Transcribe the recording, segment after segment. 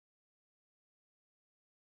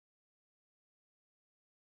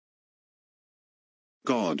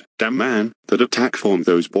God damn man, that attack formed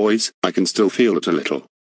those boys, I can still feel it a little.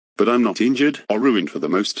 But I'm not injured or ruined for the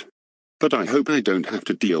most. But I hope I don't have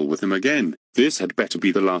to deal with them again. This had better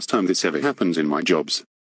be the last time this ever happens in my jobs.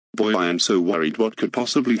 Boy, I am so worried what could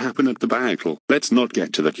possibly happen at the battle. Let's not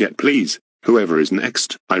get to that yet, please. Whoever is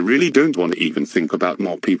next, I really don't want to even think about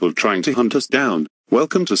more people trying to hunt us down.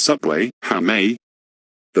 Welcome to Subway, how may?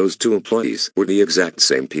 Those two employees were the exact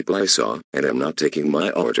same people I saw, and I'm not taking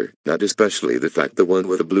my order, not especially the fact the one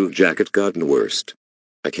with the blue jacket gotten worst.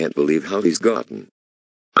 I can't believe how he's gotten.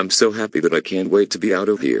 I'm so happy that I can't wait to be out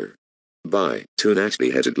of here. Bye, two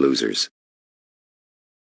nasty-headed losers.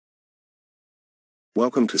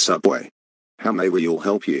 Welcome to Subway. How may we all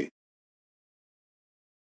help you?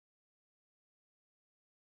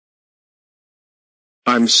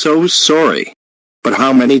 I'm so sorry. But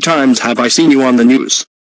how many times have I seen you on the news?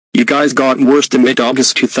 You guys got worse in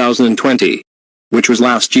mid-August 2020. Which was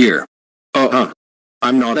last year. I'm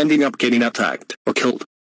not ending up getting attacked or killed.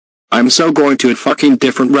 I'm so going to a fucking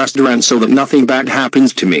different restaurant so that nothing bad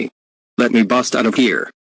happens to me. Let me bust out of here.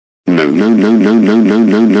 No.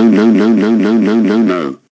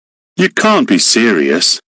 You can't be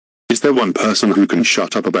serious. Is there one person who can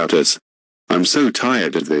shut up about us? I'm so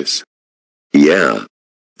tired of this. Yeah.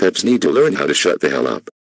 Peps need to learn how to shut the hell up.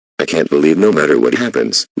 I can't believe no matter what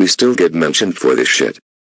happens, we still get mentioned for this shit.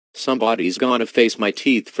 Somebody's gonna face my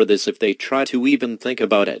teeth for this if they try to even think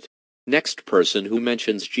about it. Next person who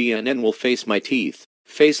mentions GNN will face my teeth.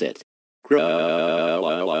 Face it. Do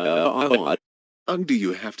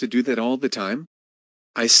you have to do that all the time?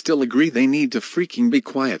 I still agree they need to freaking be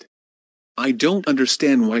quiet. I don't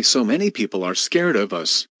understand why so many people are scared of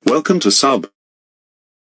us. Welcome to Sub.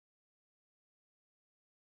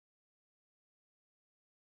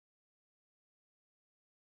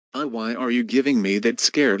 Why are you giving me that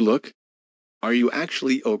scared look? Are you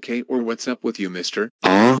actually okay or what's up with you, mister?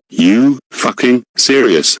 Are you fucking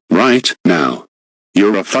serious right now?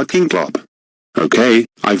 You're a fucking glop. Okay,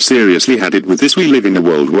 I've seriously had it with this. We live in a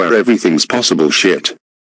world where everything's possible shit.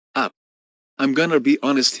 I'm gonna be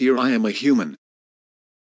honest here, I am a human.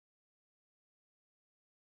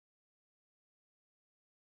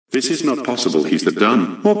 This is not possible. He's the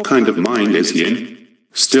done. What kind of mind is he in?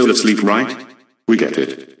 Still asleep, right? We get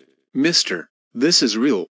it. Mister, this is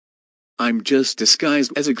real. I'm just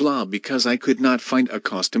disguised as a glob because I could not find a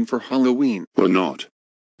costume for Halloween. We're not.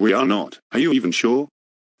 We are not. Are you even sure?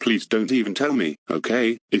 Please don't even tell me,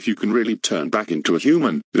 okay? If you can really turn back into a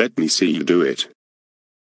human, let me see you do it.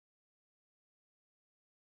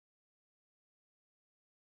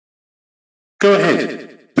 Go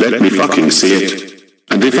ahead. Let me fucking see it.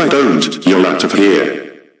 And if I don't, you're out of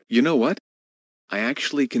here. You know what? I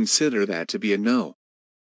actually consider that to be a no.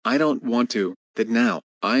 I don't want to, that now.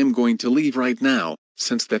 I am going to leave right now,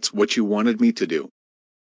 since that's what you wanted me to do.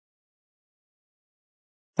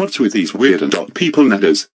 What's with these weird and odd people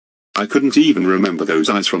nowadays? I couldn't even remember those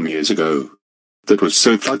eyes from years ago. That was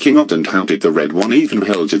so fucking odd. And how did the red one even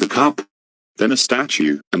hold you the cup? Then a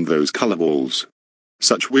statue, and those color walls.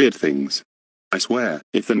 Such weird things. I swear,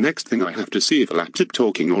 if the next thing I have to see is a laptop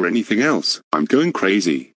talking or anything else, I'm going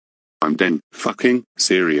crazy. I'm dead fucking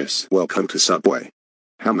serious. Welcome to Subway.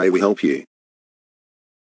 How may we help you?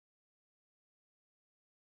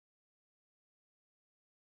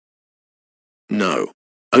 No.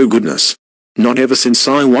 Oh goodness. Not ever since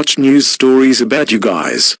I watched news stories about you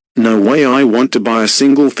guys. No way I want to buy a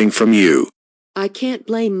single thing from you. I can't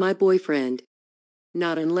blame my boyfriend.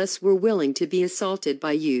 Not unless we're willing to be assaulted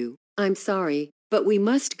by you. I'm sorry, but we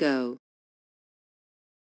must go.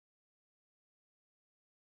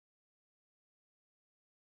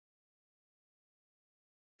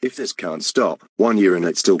 If this can't stop, 1 year and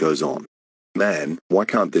it still goes on. Man, why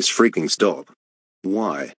can't this freaking stop?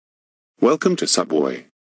 Why? Welcome to Subway.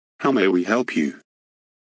 How may we help you?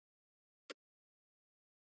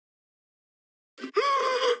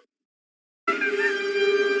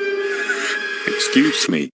 Excuse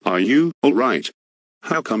me, are you alright?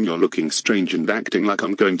 How come you're looking strange and acting like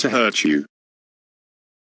I'm going to hurt you?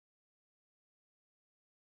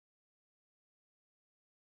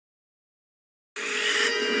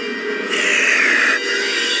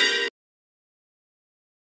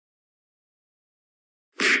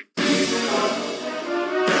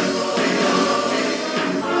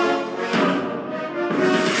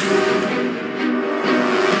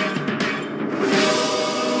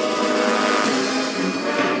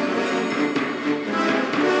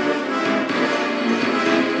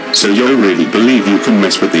 So you really believe you can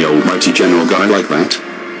mess with the almighty general guy like that?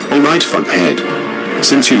 Alright, fuckhead.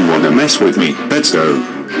 Since you wanna mess with me, let's go.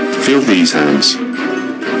 Feel these hands.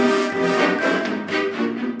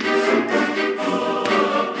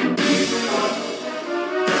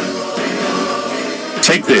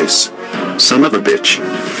 this. Son of a bitch.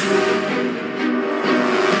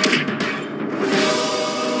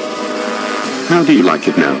 How do you like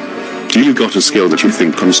it now? Do you got a skill that you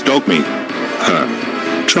think can stop me? Huh.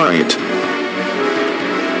 Try it.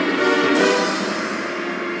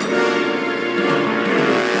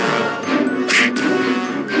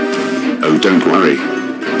 Oh, don't worry.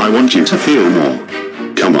 I want you to feel more.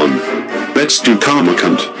 Come on. Let's do karma,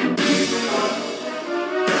 cunt.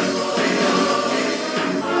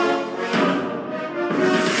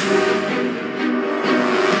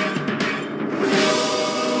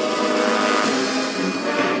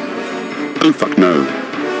 Oh fuck no.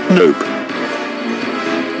 Nope.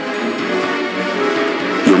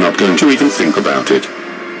 You're not going to even think about it.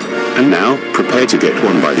 And now, prepare to get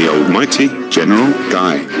one by the almighty General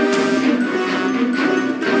Guy.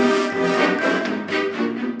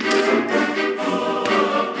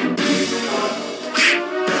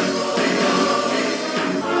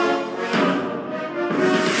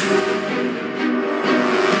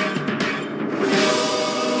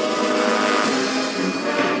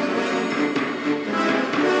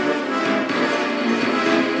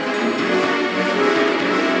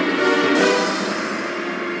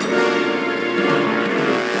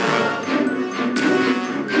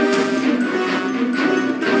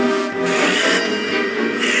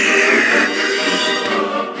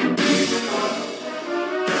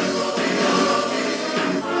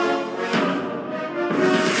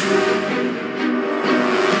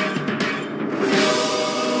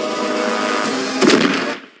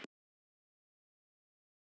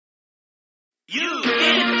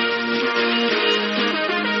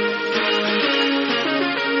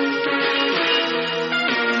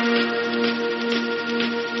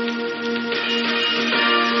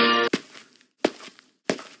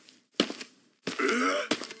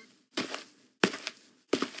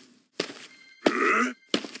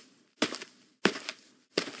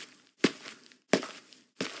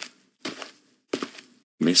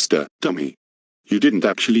 Mr. Dummy. You didn't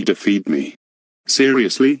actually defeat me.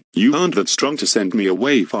 Seriously, you aren't that strong to send me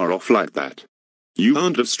away far off like that. You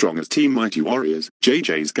aren't as strong as Team Mighty Warriors,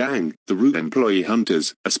 JJ's gang, the rude employee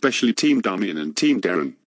hunters, especially Team Damien and Team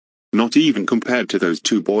Darren. Not even compared to those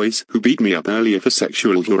two boys who beat me up earlier for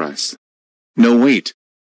sexual harass. No, wait.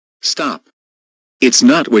 Stop. It's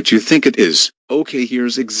not what you think it is. Okay,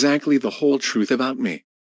 here's exactly the whole truth about me.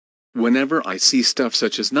 Whenever I see stuff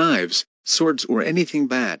such as knives, swords or anything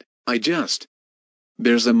bad,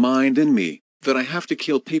 there's a mind in me that I have to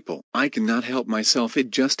kill people. I cannot help myself,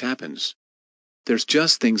 it just happens. There's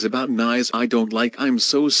just things about knives I don't like. I'm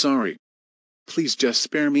so sorry. Please just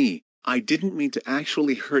spare me. I didn't mean to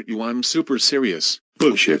actually hurt you. I'm super serious.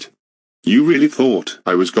 Bullshit. You really thought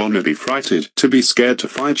I was gonna be frightened to be scared to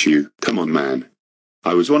fight you? Come on, man.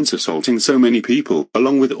 I was once assaulting so many people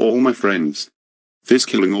along with all my friends. This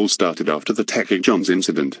killing all started after the Techie John's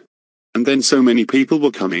incident. And then so many people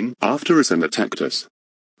were coming after us and attacked us.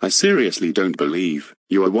 I seriously don't believe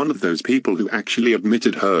you are one of those people who actually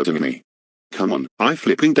admitted hurting me. Come on, I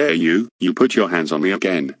flipping dare you, you put your hands on me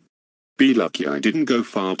again. Be lucky I didn't go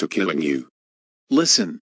far to killing you.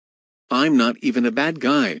 Listen. I'm not even a bad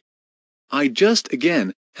guy. I just,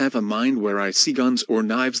 again, have a mind where I see guns or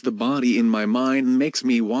knives. The body in my mind makes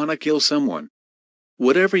me wanna kill someone.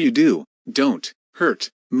 Whatever you do, don't hurt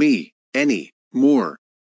me any more.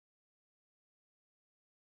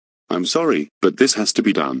 I'm sorry, but this has to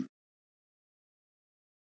be done.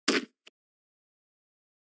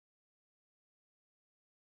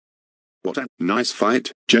 What a nice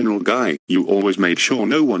fight, General Guy. You always made sure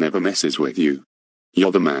no one ever messes with you.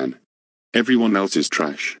 You're the man. Everyone else is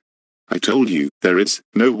trash. I told you, there is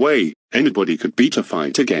no way anybody could beat a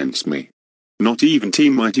fight against me. Not even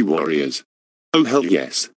Team Mighty Warriors. Oh hell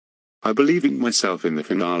yes. I believe in myself in the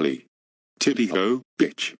finale. Titty ho,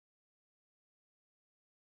 bitch.